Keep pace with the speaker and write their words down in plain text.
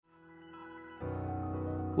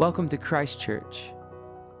Welcome to Christ Church.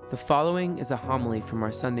 The following is a homily from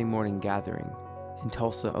our Sunday morning gathering in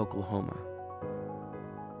Tulsa, Oklahoma.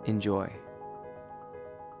 Enjoy.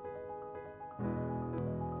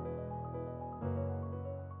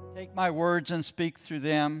 Take my words and speak through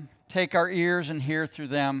them. Take our ears and hear through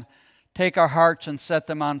them. Take our hearts and set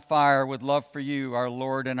them on fire with love for you, our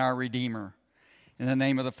Lord and our Redeemer. In the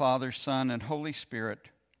name of the Father, Son, and Holy Spirit.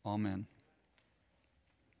 Amen.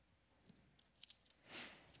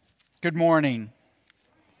 Good morning.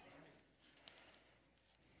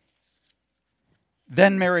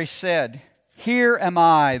 Then Mary said, "Here am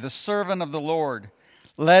I, the servant of the Lord.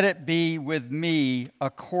 Let it be with me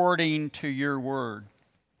according to your word."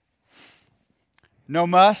 No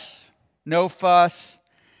muss, no fuss.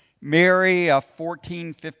 Mary, a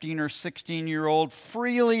 14, 15, or 16-year-old,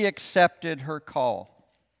 freely accepted her call.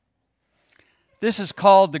 This is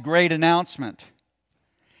called the Great Announcement.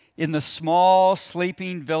 In the small,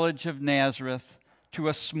 sleeping village of Nazareth, to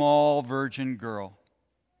a small virgin girl.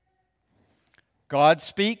 God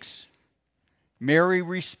speaks, Mary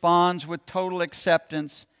responds with total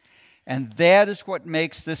acceptance, and that is what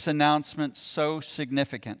makes this announcement so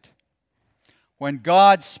significant. When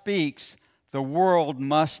God speaks, the world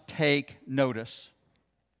must take notice.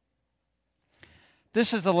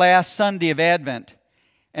 This is the last Sunday of Advent,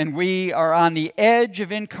 and we are on the edge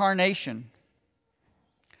of incarnation.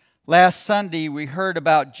 Last Sunday, we heard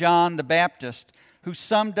about John the Baptist, who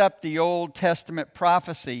summed up the Old Testament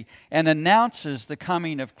prophecy and announces the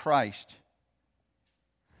coming of Christ.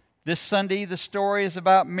 This Sunday, the story is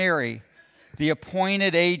about Mary, the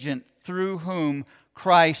appointed agent through whom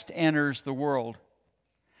Christ enters the world.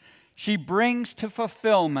 She brings to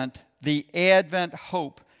fulfillment the Advent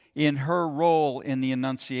hope in her role in the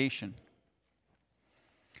Annunciation.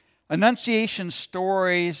 Annunciation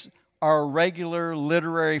stories are a regular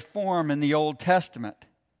literary form in the Old Testament.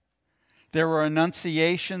 There were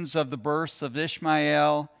annunciations of the births of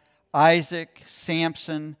Ishmael, Isaac,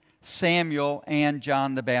 Samson, Samuel, and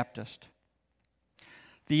John the Baptist.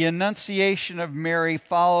 The Annunciation of Mary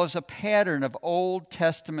follows a pattern of Old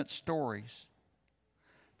Testament stories.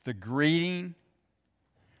 The greeting,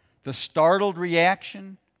 the startled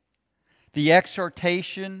reaction, the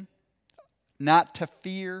exhortation not to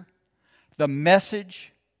fear, the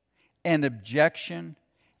message, an objection,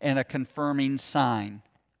 and a confirming sign.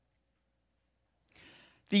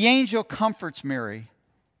 The angel comforts Mary.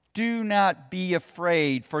 "Do not be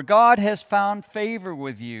afraid, for God has found favor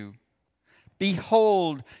with you.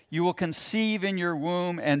 Behold, you will conceive in your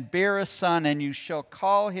womb and bear a son, and you shall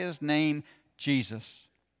call his name Jesus."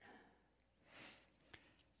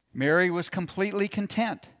 Mary was completely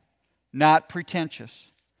content, not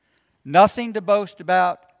pretentious. Nothing to boast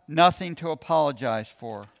about, nothing to apologize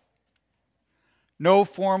for. No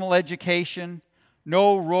formal education,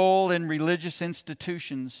 no role in religious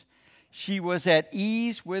institutions. She was at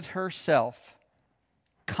ease with herself,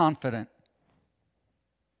 confident.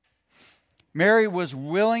 Mary was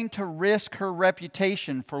willing to risk her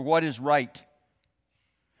reputation for what is right.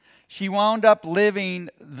 She wound up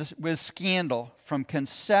living with scandal from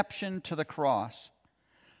conception to the cross.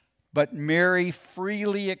 But Mary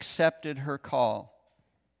freely accepted her call.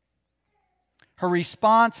 Her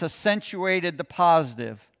response accentuated the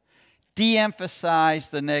positive, de-emphasized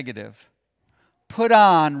the negative, put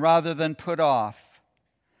on rather than put off,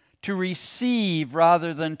 to receive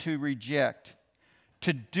rather than to reject,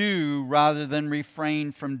 to do rather than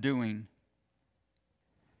refrain from doing.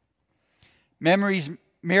 Mary's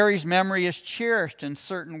memory is cherished in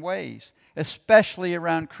certain ways, especially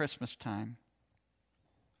around Christmas time.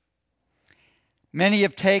 Many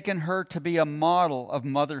have taken her to be a model of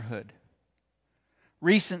motherhood.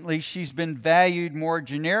 Recently, she's been valued more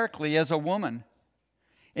generically as a woman.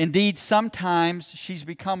 Indeed, sometimes she's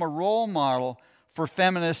become a role model for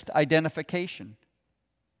feminist identification.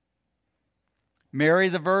 Mary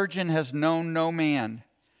the Virgin has known no man.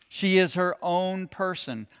 She is her own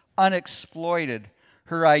person, unexploited.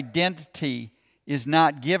 Her identity is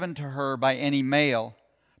not given to her by any male,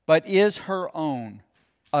 but is her own,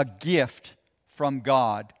 a gift from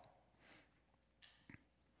God.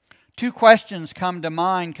 Two questions come to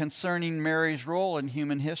mind concerning Mary's role in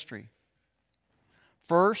human history.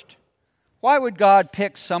 First, why would God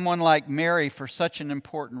pick someone like Mary for such an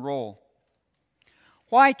important role?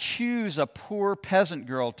 Why choose a poor peasant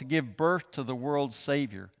girl to give birth to the world's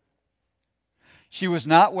Savior? She was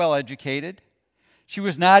not well educated. She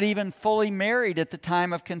was not even fully married at the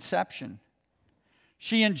time of conception.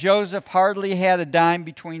 She and Joseph hardly had a dime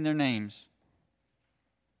between their names.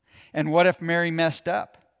 And what if Mary messed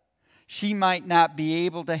up? She might not be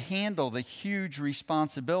able to handle the huge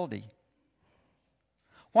responsibility.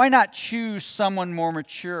 Why not choose someone more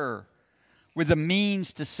mature, with the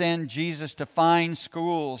means to send Jesus to fine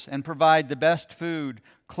schools and provide the best food,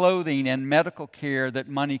 clothing, and medical care that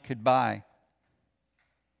money could buy?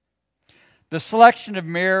 The selection of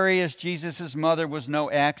Mary as Jesus' mother was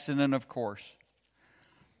no accident, of course.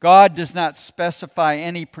 God does not specify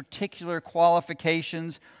any particular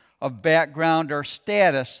qualifications of background or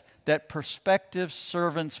status that prospective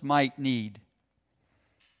servants might need.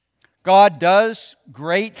 God does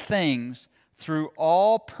great things through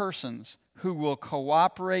all persons who will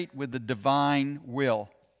cooperate with the divine will.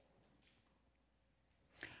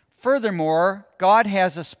 Furthermore, God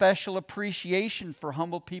has a special appreciation for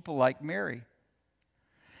humble people like Mary.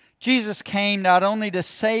 Jesus came not only to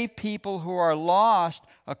save people who are lost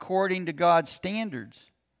according to God's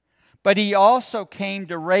standards, but He also came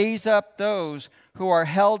to raise up those who are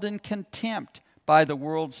held in contempt by the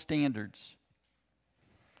world's standards.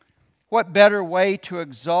 What better way to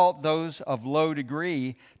exalt those of low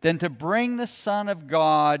degree than to bring the Son of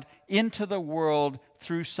God into the world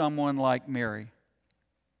through someone like Mary?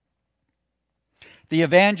 The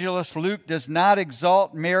evangelist Luke does not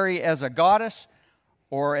exalt Mary as a goddess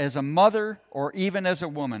or as a mother or even as a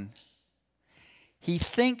woman. He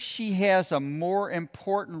thinks she has a more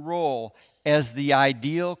important role as the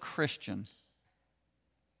ideal Christian.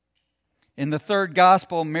 In the third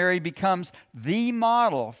gospel, Mary becomes the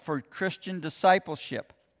model for Christian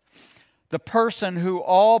discipleship, the person who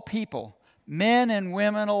all people, men and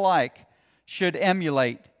women alike, should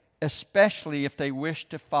emulate, especially if they wish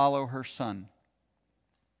to follow her Son.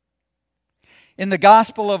 In the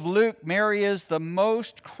Gospel of Luke, Mary is the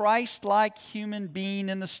most Christ-like human being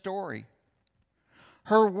in the story.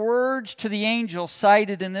 Her words to the angel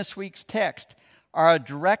cited in this week's text are a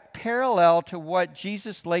direct parallel to what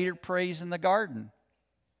Jesus later prays in the garden.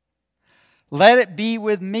 Let it be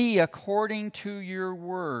with me according to your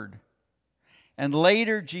word. And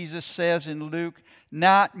later Jesus says in Luke,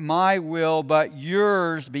 not my will, but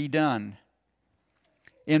yours be done.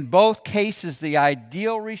 In both cases, the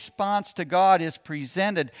ideal response to God is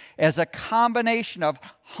presented as a combination of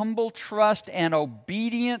humble trust and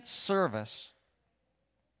obedient service.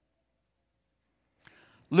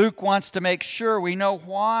 Luke wants to make sure we know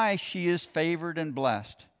why she is favored and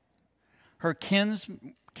blessed. Her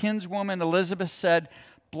kinswoman Elizabeth said,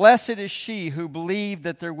 "Blessed is she who believed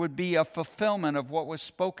that there would be a fulfillment of what was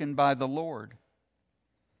spoken by the Lord."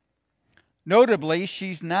 Notably,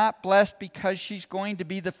 she's not blessed because she's going to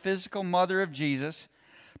be the physical mother of Jesus,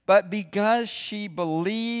 but because she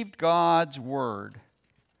believed God's word.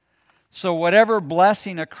 So whatever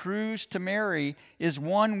blessing accrues to Mary is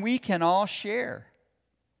one we can all share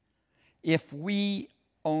if we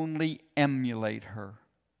only emulate her.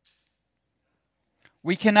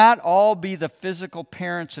 We cannot all be the physical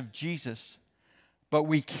parents of Jesus, but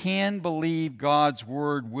we can believe God's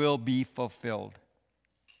word will be fulfilled.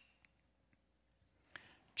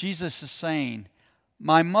 Jesus is saying,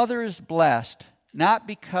 my mother is blessed, not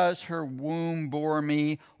because her womb bore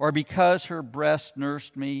me or because her breast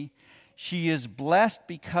nursed me. She is blessed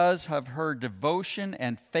because of her devotion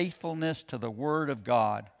and faithfulness to the Word of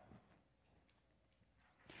God.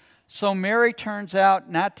 So Mary turns out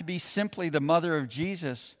not to be simply the mother of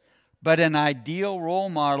Jesus, but an ideal role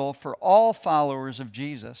model for all followers of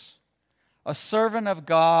Jesus, a servant of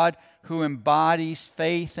God who embodies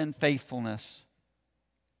faith and faithfulness.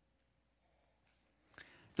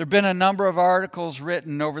 There have been a number of articles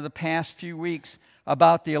written over the past few weeks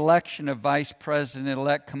about the election of Vice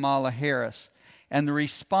President-elect Kamala Harris and the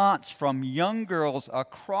response from young girls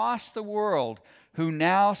across the world who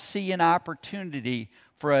now see an opportunity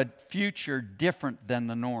for a future different than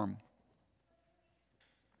the norm.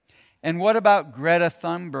 And what about Greta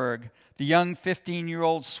Thunberg, the young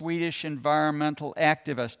 15-year-old Swedish environmental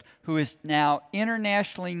activist who is now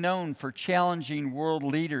internationally known for challenging world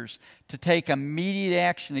leaders to take immediate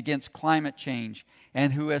action against climate change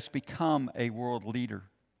and who has become a world leader?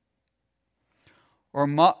 Or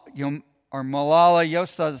Malala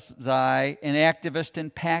Yousafzai, an activist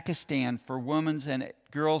in Pakistan for women's and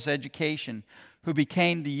girls' education, who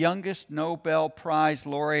became the youngest Nobel Prize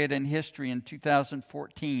laureate in history in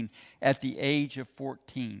 2014 at the age of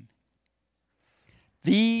 14.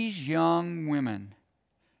 These young women,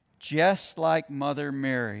 just like Mother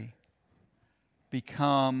Mary,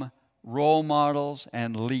 become role models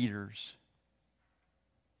and leaders.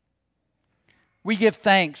 We give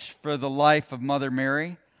thanks for the life of Mother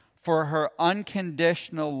Mary, for her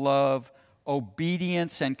unconditional love,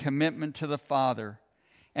 obedience, and commitment to the Father,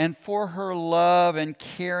 and for her love and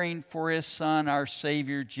caring for His Son, our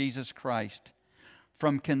Savior, Jesus Christ,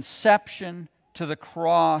 from conception to the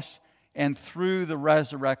cross and through the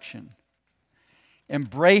resurrection.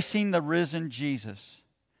 Embracing the risen Jesus,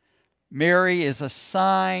 Mary is a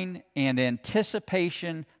sign and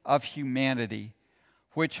anticipation of humanity,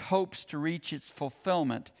 which hopes to reach its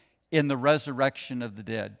fulfillment in the resurrection of the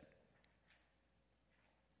dead.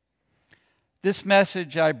 This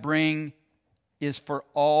message I bring is for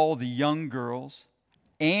all the young girls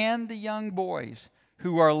and the young boys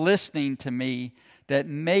who are listening to me that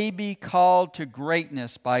may be called to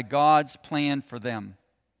greatness by God's plan for them.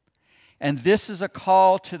 And this is a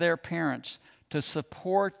call to their parents to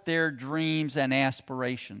support their dreams and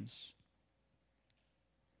aspirations.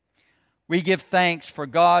 We give thanks for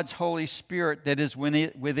God's Holy Spirit that is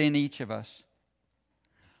within each of us.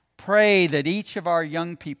 Pray that each of our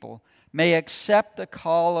young people may accept the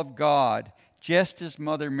call of God just as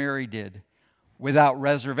Mother Mary did, without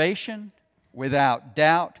reservation, without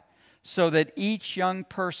doubt, so that each young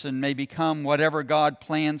person may become whatever God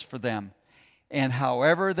plans for them, and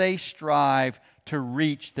however they strive to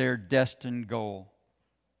reach their destined goal.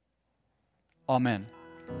 Amen.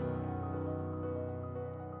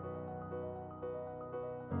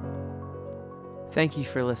 Thank you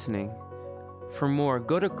for listening. For more,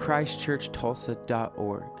 go to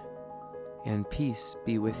christchurchtulsa.org, and peace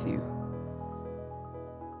be with you.